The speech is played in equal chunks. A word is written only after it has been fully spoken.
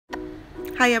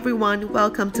Hi everyone,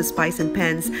 welcome to Spice and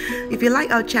Pans. If you like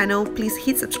our channel, please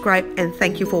hit subscribe and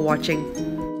thank you for watching.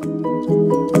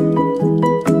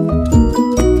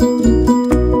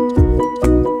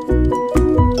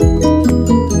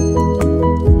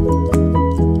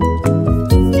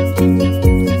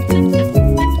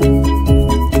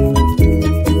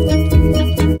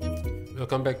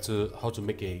 Welcome back to how to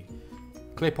make a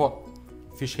clay pot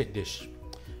fish head dish.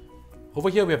 Over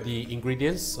here we have the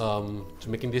ingredients to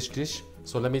making this dish.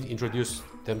 So let me introduce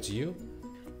them to you.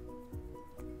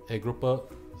 Egg grouper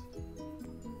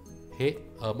head.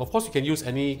 Of course you can use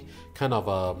any kind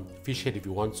of fish head if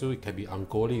you want to. It can be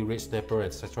angoli, red snapper,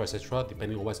 etc,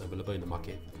 depending on what's available in the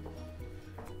market.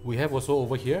 We have also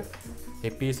over here a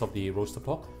piece of the roasted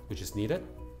pork which is needed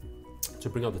to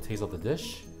bring out the taste of the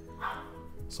dish.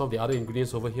 Some of the other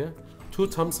ingredients over here: 2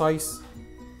 thumb-sized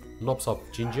knobs of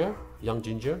ginger, young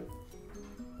ginger,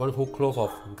 1 whole clove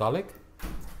of garlic,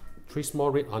 3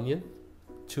 small red onion,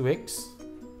 2 eggs.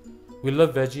 We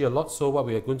love veggie a lot, so what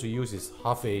we are going to use is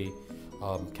half a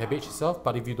cabbage itself.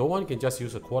 But if you don't want, you can just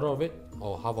use a quarter of it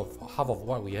or half of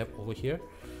what we have over here.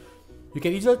 You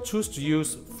can either choose to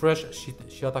use fresh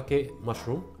shiitake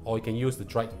mushroom, or you can use the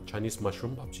dried Chinese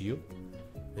mushroom, up to you.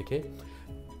 Okay.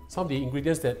 Some of the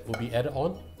ingredients that will be added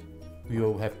on, we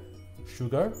will have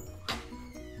sugar,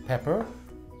 pepper,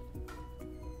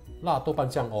 辣豆瓣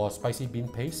酱 or spicy bean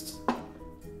paste,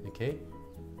 okay,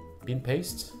 bean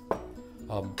paste,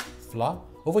 flour.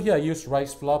 Over here I use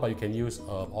rice flour, but you can use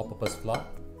all-purpose flour.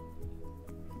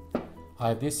 I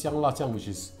have this 香辣酱, which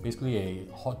is basically a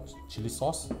hot chili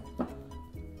sauce.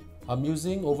 I'm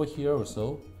using over here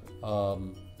also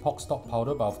pork stock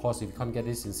powder, but of course if you can't get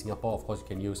this in Singapore, of course you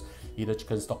can use either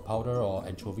chicken stock powder or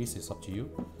anchovies, it's up to you.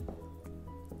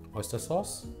 Oyster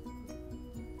sauce,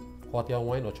 Huatiao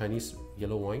wine or Chinese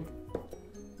yellow wine,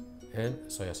 and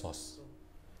soya sauce.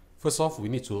 First off, we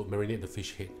need to marinate the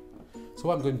fish head. So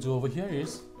what I'm going to do over here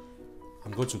is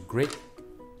I'm going to grate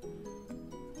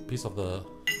a piece of the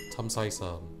thumb-sized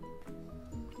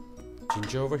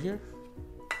ginger over here.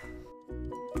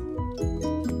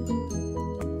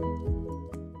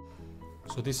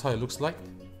 So this is how it looks like,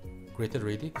 grated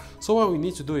ready. So what we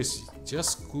need to do is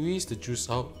just squeeze the juice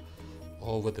out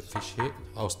over the fish head.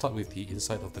 I'll start with the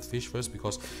inside of the fish first,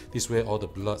 because this is where all the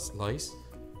blood lies.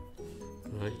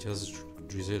 Right, just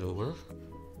drizzle it over.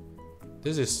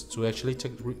 This is to actually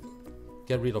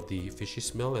get rid of the fishy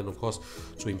smell, and of course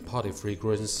to impart a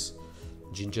fragrance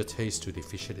ginger taste to the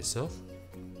fish head itself.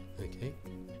 Okay,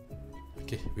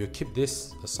 we'll keep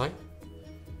this aside.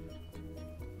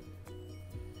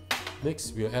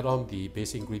 Next, we'll add on the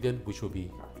basic ingredient, which will be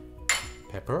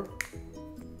pepper.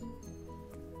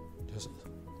 Just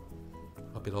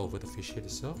rub it all over the fish head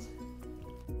itself.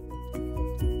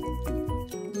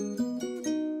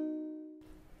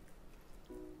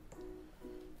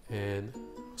 And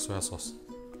soya sauce.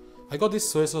 I got this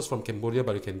soya sauce from Cambodia,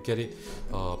 but you can get it,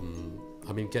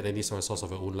 get any soya sauce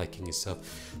of your own liking itself.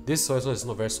 This soya sauce is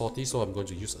not very salty, so I'm going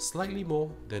to use slightly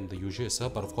more than the usual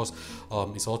itself, but of course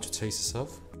it's all to taste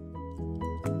itself.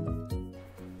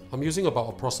 I'm using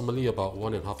approximately about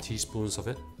 1.5 teaspoons of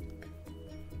it,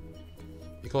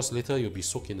 because later you'll be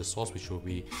soaked in the sauce, which will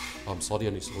be salty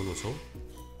on its own also.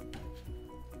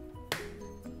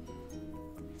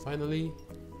 Finally,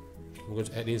 I'm going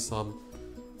to add in some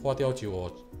Huatiao Jiu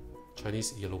or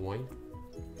Chinese yellow wine,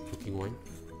 cooking wine.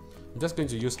 I'm just going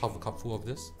to use half a cupful of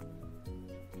this.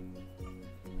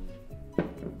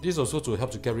 This is also to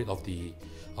help to get rid of the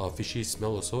fishy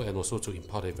smell also, and also to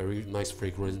impart a very nice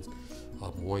fragrant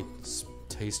wine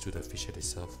taste to the fish head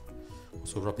itself.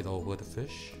 Also rub it all over the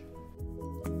fish.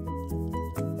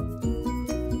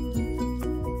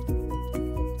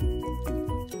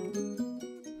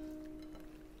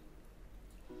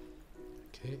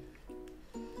 Okay,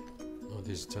 now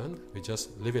this is done. We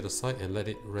just leave it aside and let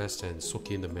it rest and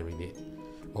soak in the marinade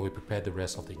while we prepare the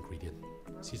rest of the ingredient.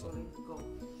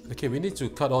 Okay, we need to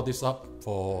cut all this up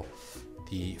for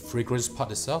the fragrance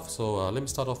part itself. So let me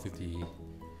start off with the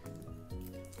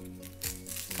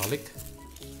garlic.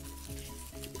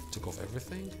 Took off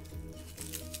everything.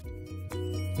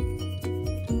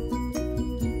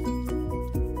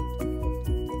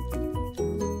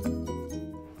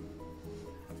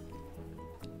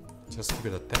 Just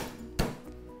give it a tap,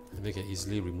 and you can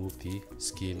easily remove the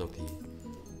skin of the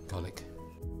garlic.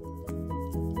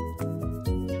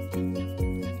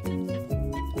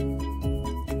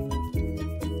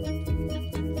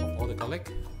 All the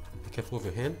garlic, be careful with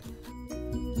your hand.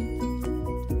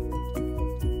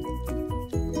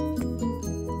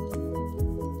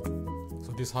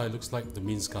 So this is how it looks like, the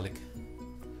minced garlic.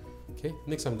 Okay,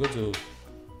 next I'm going to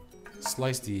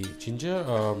slice the ginger.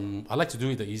 I like to do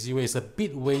it the easy way. It's a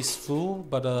bit wasteful,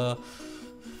 but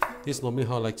this is normally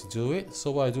how I like to do it.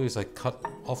 So what I do is I cut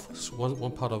off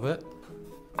one part of it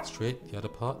straight, the other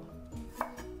part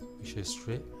make sure it's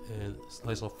straight, and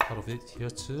slice off part of it here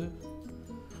too,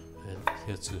 and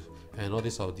here too, and all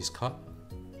this I'll discard.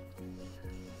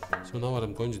 So now what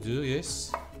I'm going to do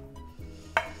is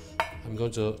I'm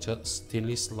going to just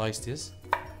thinly slice this.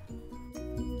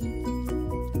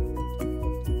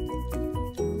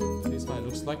 This is how it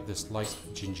looks like, the sliced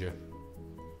ginger.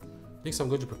 Next I'm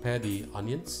going to prepare the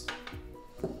onions.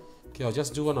 Okay, I'll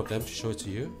just do one of them to show it to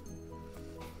you.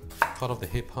 Cut off the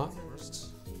head part first.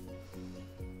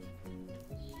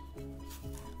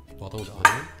 Bottom of the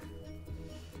onion.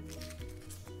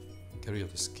 Get rid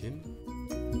of the skin.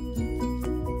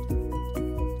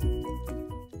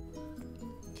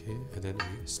 Okay, and then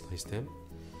we slice them.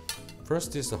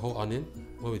 First, this is the whole onion.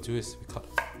 What we do is we cut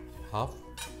half.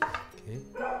 Okay,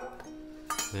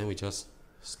 then we just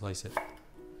slice it.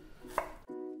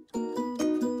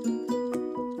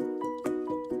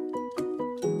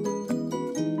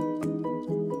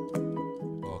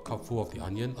 Of the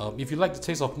onion. If you like the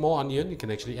taste of more onion, you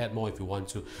can actually add more if you want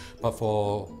to, but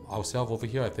for ourselves over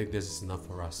here I think this is enough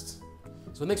for us.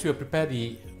 So next we'll prepare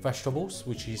the vegetables,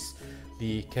 which is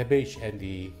the cabbage and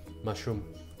the mushroom.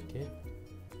 Okay,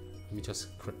 let me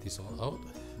just cut this all out.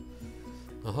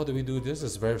 Now how do we do this?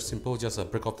 It's very simple, just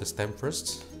break off the stem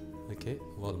first. Okay,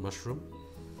 well, the mushroom,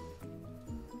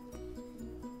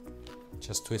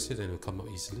 just twist it and it will come out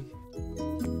easily.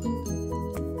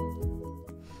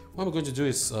 What I'm going to do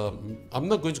is, I'm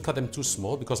not going to cut them too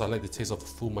small because I like the taste of the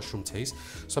full mushroom taste.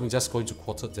 So I'm just going to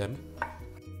quarter them.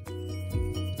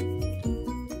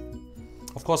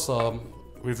 Of course,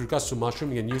 with regards to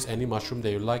mushroom, you can use any mushroom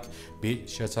that you like, be it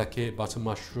shiitake, butter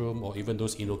mushroom, or even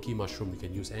those enoki mushroom. You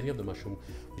can use any of the mushroom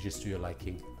which is to your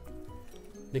liking.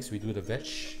 Next we do the veg.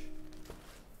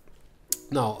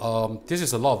 Now, this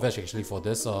is a lot of veg actually for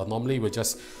this. Normally we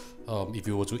just, if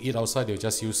you were to eat outside, they'll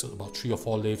just use about 3 or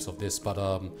 4 leaves of this, but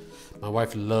my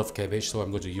wife loves cabbage, so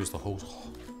I'm going to use the whole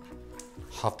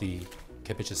half the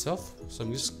cabbage itself. So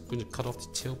I'm just going to cut off the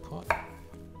tail part.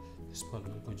 This part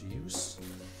I'm going to use,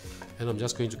 and I'm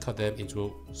just going to cut them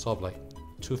into sort of like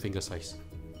 2 finger size,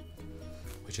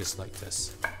 which is like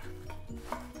this.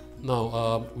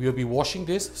 Now we'll be washing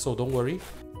this, so don't worry.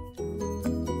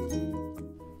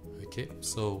 Okay,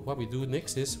 so what we do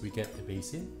next is we get the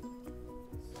basin.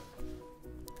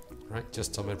 Right,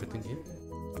 just dump everything in.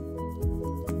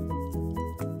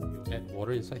 You add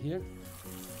water inside here,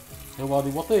 and while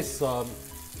the water is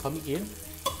coming in,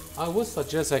 I would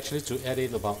suggest actually to add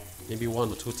in about maybe 1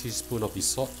 or 2 teaspoons of the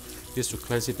salt, just to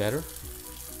cleanse it better.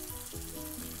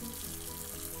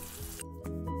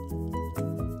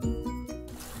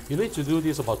 You need to do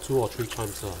this about 2 or 3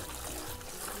 times,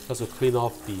 just to clean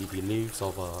off the leaves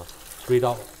of rid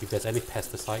out if there's any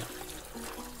pesticide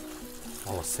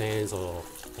or sands or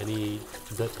any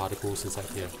dirt particles inside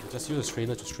here. Just use a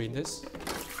strainer to strain this.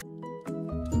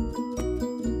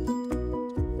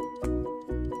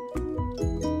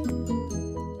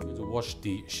 Wash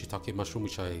the shiitake mushroom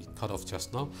which I cut off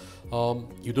just now.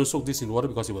 You don't soak this in water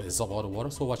because it will absorb all the water,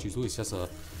 so what you do is just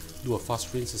do a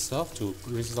fast rinse itself to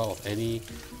rinse it out of any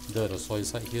dirt or soil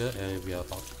inside here, and we are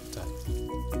about done.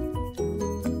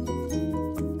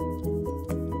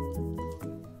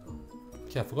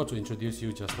 Okay, I forgot to introduce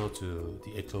you just now to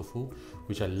the egg tofu,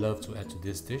 which I love to add to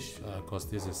this dish because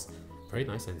this is very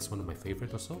nice and it's one of my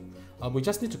favorite also. We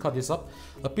just need to cut this up.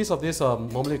 A piece of this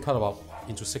normally cut about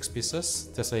into 6 pieces.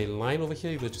 There's a line over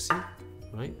here, you will see,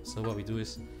 right? So what we do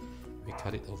is we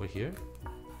cut it over here.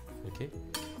 Okay,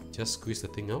 just squeeze the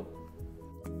thing out.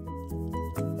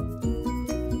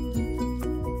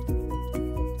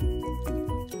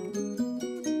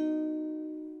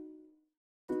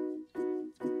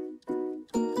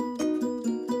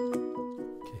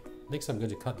 Okay, next I'm going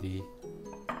to cut the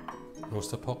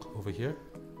roasted pork over here,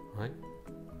 right?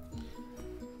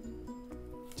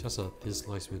 Just a thin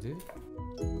slice will do.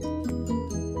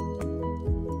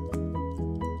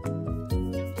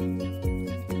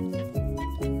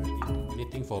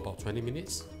 Knitting for about 20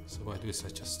 minutes. So what I do is I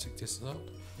just take this out,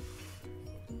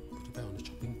 put it back on the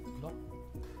chopping block.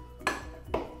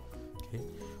 Okay.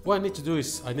 What I need to do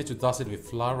is I need to dust it with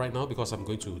flour right now because I'm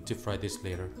going to deep fry this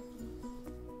later.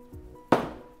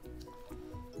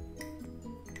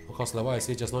 Of course, like what I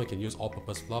said just now, you can use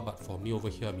all-purpose flour, but for me over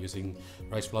here, I'm using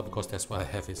rice flour because that's what I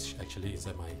have is actually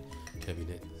inside my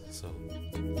cabinet. So.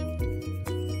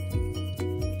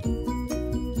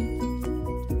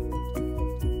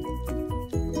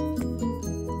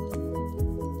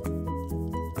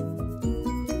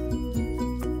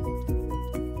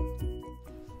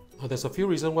 there's a few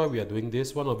reasons why we are doing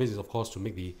this. One of it is of course to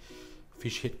make the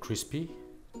fish head crispy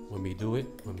when we do it,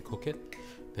 when we cook it.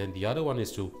 Then the other one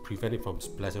is to prevent it from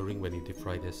splattering when you deep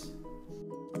fry this.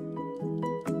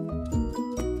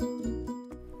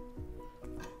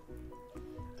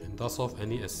 And dust off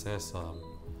any excess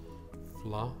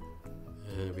flour,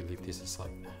 and we leave this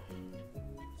aside.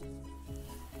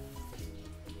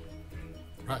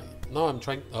 Right, now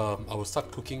I will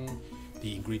start cooking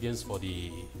the ingredients for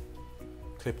the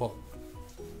Claypot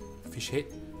fish head.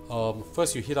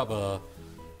 First you heat up a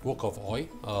wok of oil.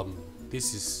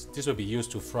 This will be used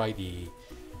to fry the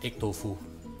egg tofu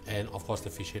and of course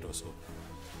the fish head also.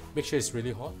 Make sure it's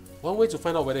really hot. One way to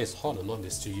find out whether it's hot or not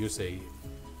is to use a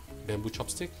bamboo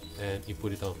chopstick and you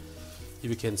put it down.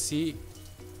 If you can see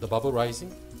the bubble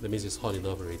rising, that means it's hot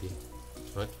enough already,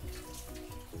 right?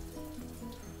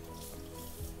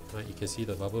 Right, you can see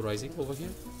the bubble rising over here.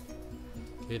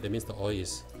 Okay, that means the oil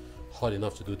is hot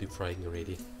enough to do deep frying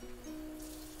already.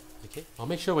 Okay, I'll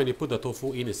make sure when you put the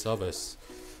tofu in itself there's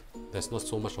not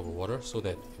so much of water so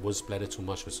that it won't splatter too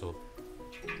much or so.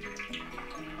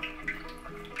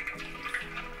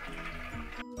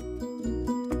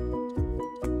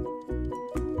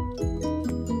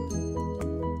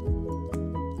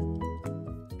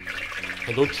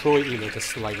 And don't throw it in, just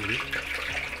slightly.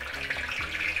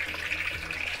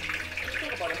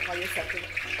 Talk about a higher setting.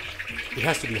 It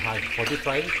has to be high. For deep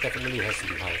frying, definitely it has to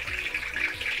be high.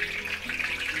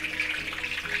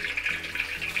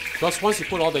 Because once you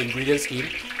put all the ingredients in,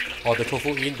 or the tofu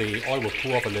in, the oil will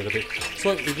cool off a little bit.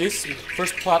 So in this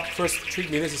first 3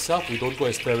 minutes itself, we don't go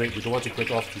and stir it. We don't want to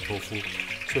break off the tofu.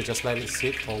 So just let it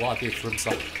sit for a while until it firms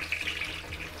up.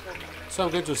 So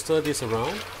I'm going to stir this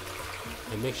around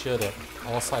and make sure that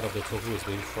all sides of the tofu is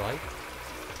being fried.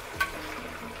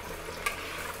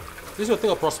 This will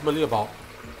take approximately about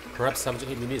perhaps 7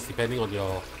 to 8 minutes depending on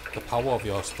the power of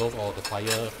your stove or the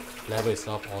fire level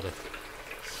itself or the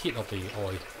heat of the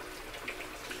oil.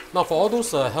 Now for all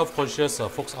those health conscious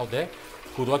folks out there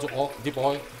who want to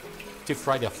deep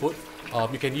fry their food,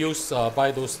 you can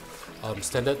buy those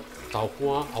standard tau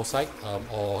hua outside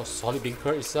or solid bean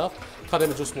curd itself, cut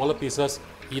them into smaller pieces,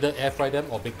 either air fry them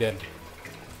or bake them.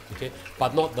 Okay,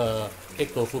 but not the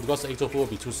egg tofu because the egg tofu will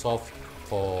be too soft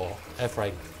for air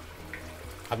frying.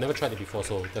 I've never tried it before,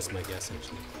 so that's my guess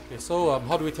actually. Okay, so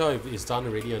how do we tell if it's done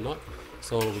already or not?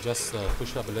 So we just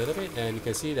push it up a little bit and you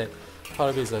can see that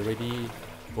part of it is already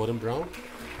golden brown.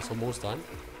 It's almost done.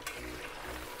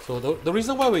 So the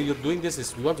reason why we're doing this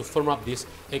is we want to firm up this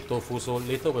egg tofu so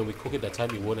later when we cook it that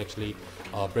time it won't actually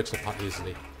break apart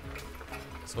easily.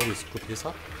 So we put this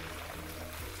up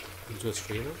into a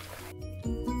strainer.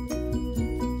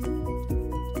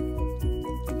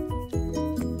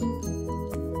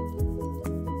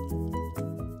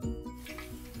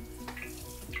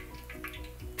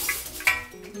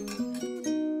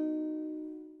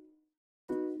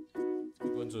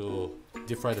 To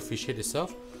deep fry the fish head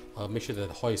itself, make sure that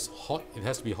the oil is hot. It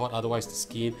has to be hot, otherwise the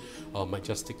skin might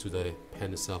just stick to the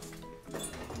pan itself.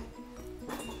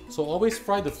 So always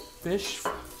fry the fish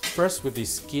first with the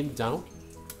skin down.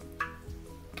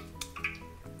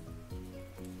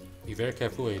 Be very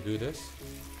careful when you do this.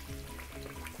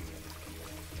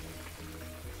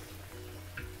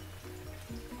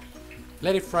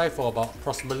 Let it fry for about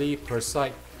approximately per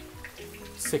side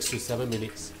 6 to 7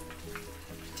 minutes.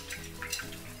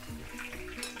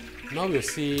 Now we'll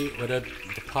see whether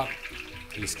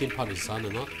the skin part is done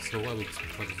or not. So what we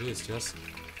try to do is just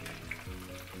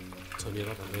turn it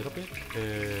up a little bit,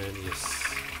 and yes.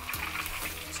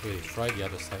 So we fry the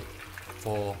other side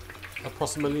for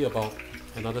approximately about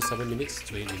another 7 minutes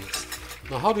to 8 minutes.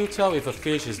 Now how do you tell if a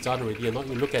fish is done already or not?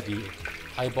 You look at the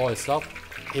eyeball itself.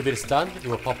 If it's done, it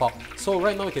will pop up. So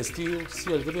right now you can still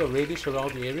see a little bit of reddish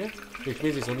around the area, which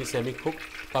means it's only semi-cooked.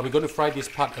 But we're going to fry this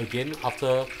part again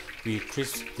after we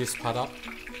crisp this part up,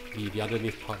 the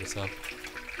underneath part itself.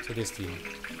 So this is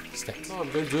the steps. Now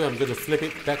I'm going to flip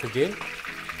it back again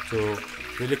to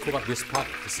really cook up this part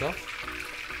itself.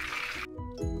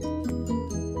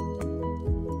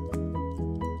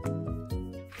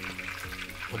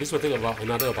 Now this will take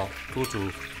another 2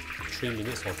 to 3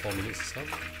 minutes or 4 minutes itself.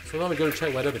 So now we're going to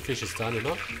check whether the fish is done or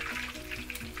not.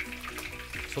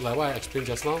 So like what I explained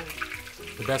just now,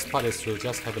 the best part is to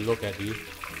just have a look at the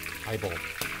eyeball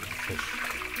fish.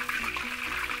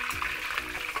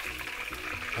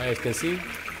 As you can see,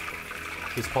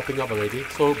 it's popping up already.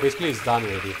 So basically it's done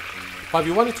already. But if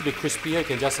you want it to be crispier, you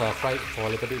can just fry it for a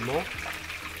little bit more.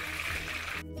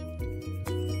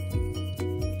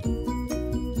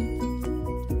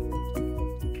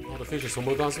 Now the fish is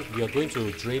almost done. So we are going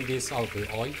to drain this out of the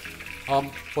oil.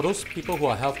 For those people who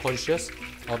are health conscious,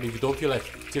 if you don't feel like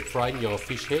deep frying your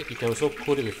fish head, you can also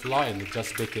coat it with flour and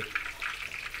just bake it.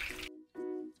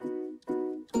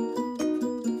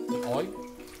 The oil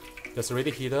that's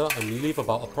already heated up, and leave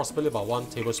approximately about 1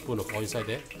 tablespoon of oil inside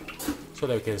there, so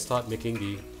that we can start making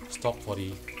the stock for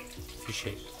the fish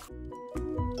head.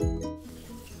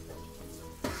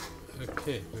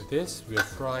 Okay, with this we'll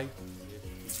fry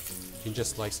ginger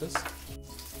slices.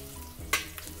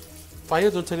 Fire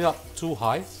don't turn it up too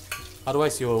high,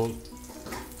 otherwise you'll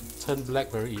turn black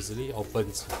very easily or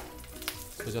burnt.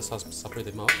 So just separate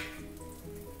them out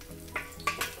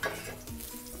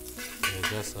and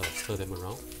just stir them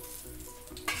around.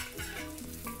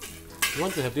 You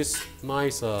want to have this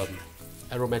nice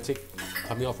aromatic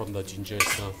coming out from the ginger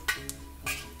itself.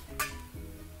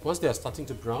 Once they are starting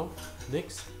to brown,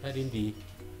 next add in the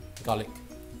garlic.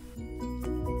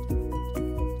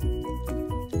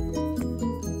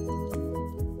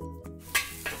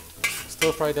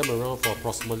 Stir fry them around for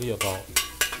approximately about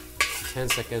 10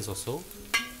 seconds or so,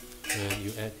 and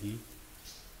you add the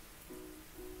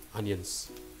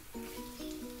onions.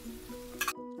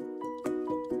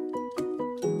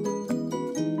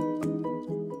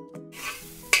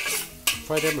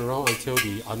 Fry them around until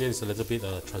the onion is a little bit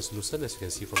translucent, as you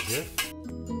can see from here.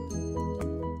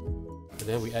 And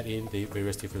then we add in the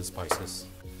various different spices.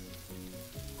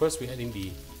 First we add in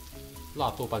the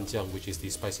辣豆瓣酱, which is the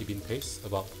spicy bean paste,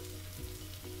 about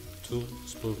 2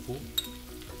 spoonfuls.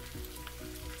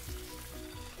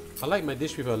 I like my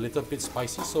dish with a little bit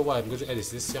spicy, so what I'm going to add is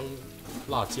this 香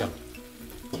辣酱,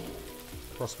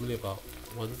 approximately about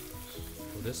 1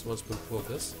 spoonful of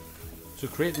this. To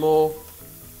create more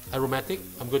aromatic,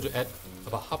 I'm going to add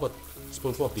about half a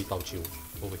spoonful of the daojiu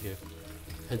over here.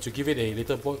 And to give it a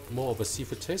little bit more of a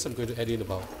seafood taste, I'm going to add in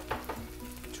about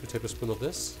 2 tablespoons of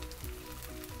this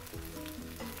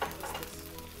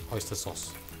oyster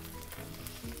sauce.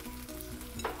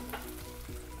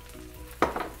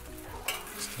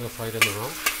 Stir fry them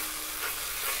around.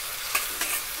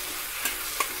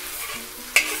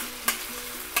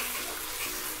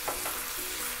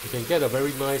 You can get a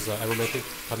very nice aromatic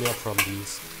coming out from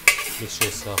these mixture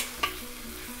itself.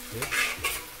 Okay.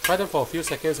 Fry them for a few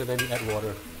seconds and then you add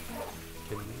water.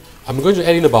 Okay. I'm going to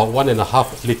add in about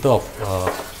 1.5 liters of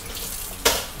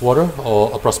water,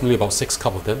 or approximately about 6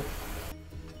 cups of them.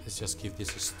 Let's just give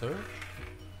this a stir.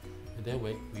 And then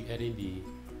we add in the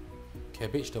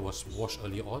cabbage that was washed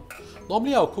earlier on.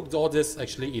 Normally I'll cook all this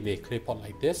actually in a clay pot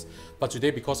like this, but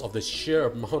today because of the sheer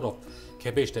amount of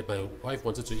cabbage that my wife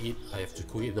wanted to eat, I have to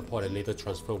cook it in the pot and later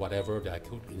transfer whatever that I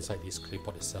cooked inside this clay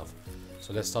pot itself.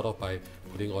 So let's start off by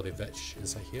putting all the veg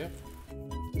inside here.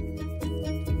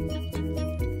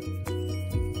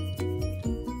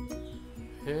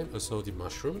 And also the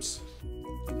mushrooms.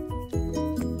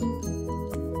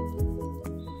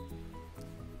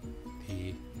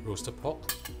 The roasted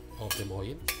pork, all of them all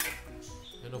in.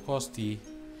 And of course the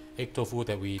egg tofu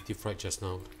that we deep fried just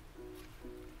now.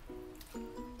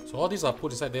 So all these are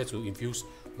put inside there to infuse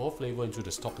more flavor into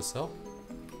the stock itself.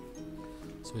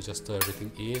 So we just stir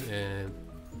everything in and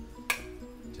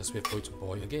just wait for it to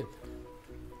boil again.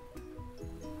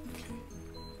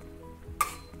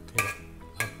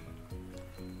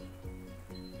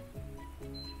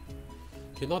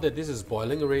 Okay, now that this is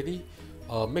boiling already,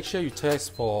 make sure you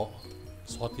test for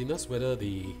saltiness, whether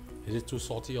is it too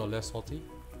salty or less salty.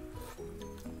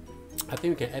 I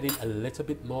think we can add in a little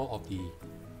bit more of the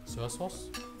soy sauce,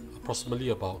 approximately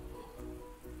about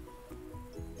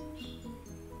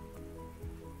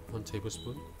 1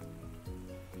 tablespoon.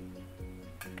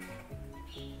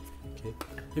 Okay.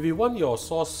 If you want your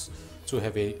sauce to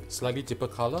have a slightly deeper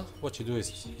color, what you do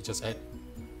is you just add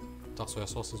dark soy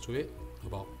sauce into it,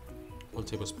 about 1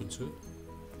 tablespoon too.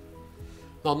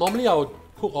 Now normally I would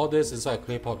cook all this inside a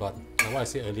clay pot, but like what I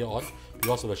said earlier on,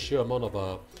 because of the sheer amount of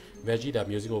veggie that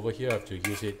I'm using over here, I have to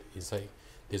use it inside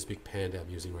this big pan that I'm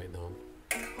using right now.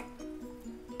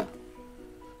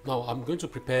 Now I'm going to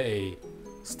prepare a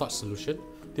starch solution.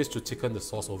 This to thicken the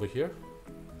sauce over here.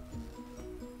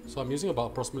 So I'm using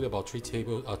approximately about 3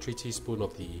 teaspoons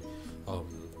of the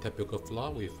tapioca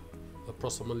flour with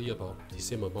approximately about the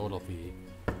same amount of the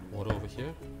water over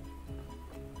here.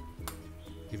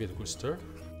 Give it a good stir.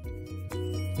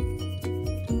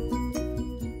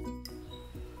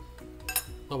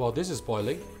 Now while this is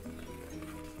boiling,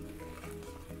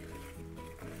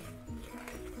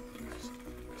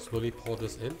 slowly pour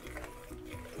this in.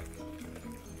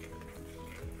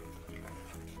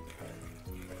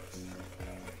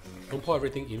 Don't pour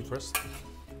everything in first.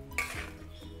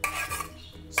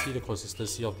 See the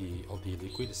consistency of the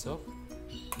liquid itself.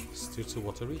 Still too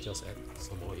watery, just add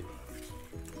some more in.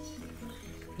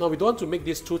 Now we don't want to make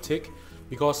this too thick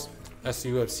because, as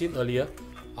you have seen earlier,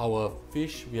 our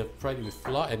fish, we have fried it with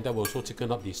flour, and that will also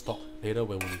thicken up the stock later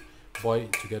when we boil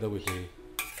it together with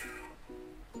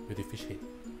the fish head.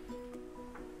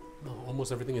 Now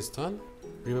almost everything is done.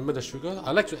 Remember the sugar.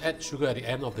 I like to add sugar at the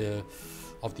end of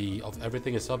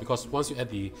everything itself, because once you add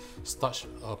the starch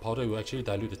powder, it will actually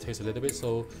dilute the taste a little bit.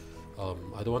 So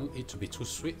I don't want it to be too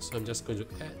sweet, so I'm just going to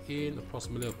add in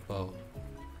approximately about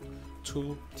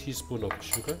 2 teaspoons of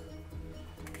sugar.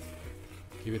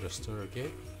 Give it a stir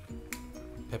again.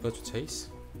 Pepper to taste.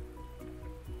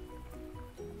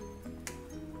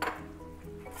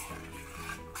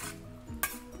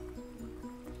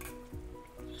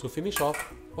 To finish off,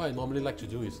 what I normally like to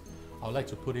do is I would like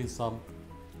to put in some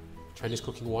Chinese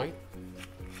cooking wine,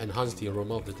 enhance the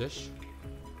aroma of the dish.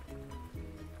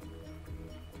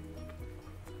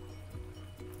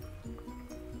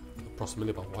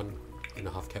 Approximately about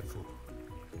 1.5 cupful.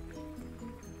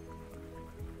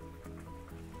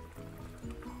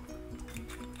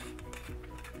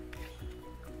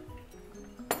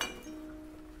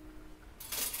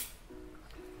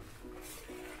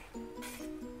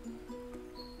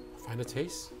 Final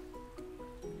taste.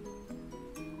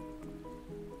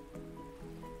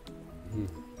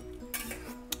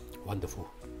 Wonderful.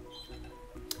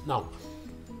 Now,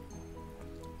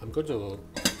 I'm going to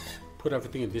put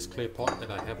everything in this clay pot that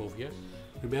I have over here.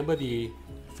 Remember the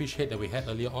fish head that we had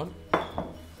earlier on? I'm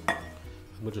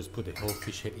going to just put the whole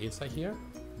fish head inside here.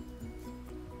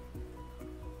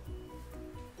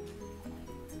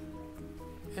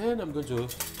 And I'm going to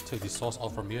take the sauce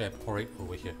off from here and pour it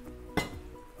over here.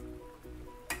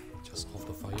 Just off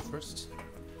the fire first.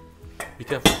 Be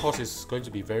careful, of course it's going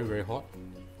to be very, very hot.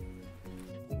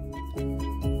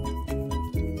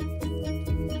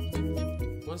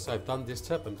 Once I've done this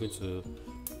step, I'm going to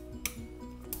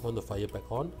turn the fire back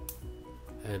on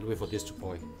and wait for this to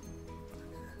boil.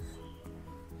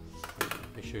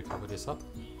 Make sure you cover this up.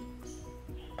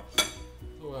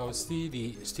 So I'll see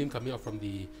the steam coming out from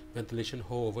the ventilation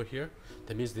hole over here.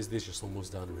 That means this dish is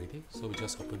almost done already. So we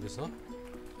just open this up.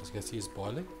 As you can see, it's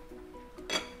boiling.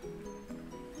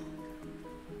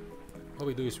 What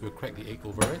we do is we'll crack the egg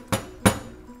over it.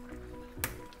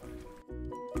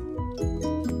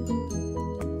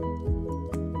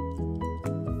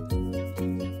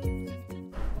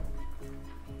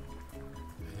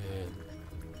 And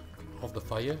off the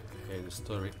fire and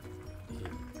stir it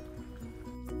in.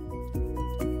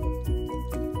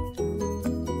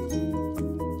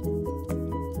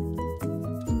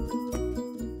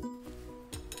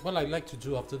 What I like to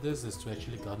do after this is to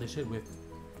actually garnish it with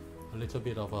a little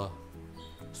bit of a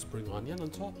spring onion on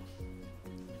top.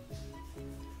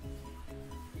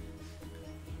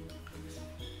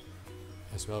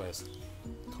 As well as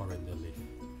coriander leaf.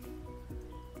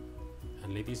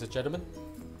 And ladies and gentlemen,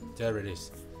 there it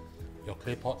is, your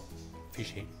clay pot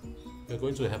fish head. We're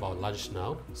going to have our lunch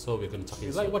now, so we're going to tuck in.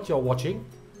 If you like what you're watching,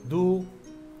 do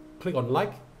click on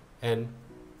like and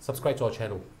subscribe to our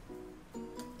channel.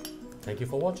 Thank you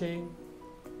for watching.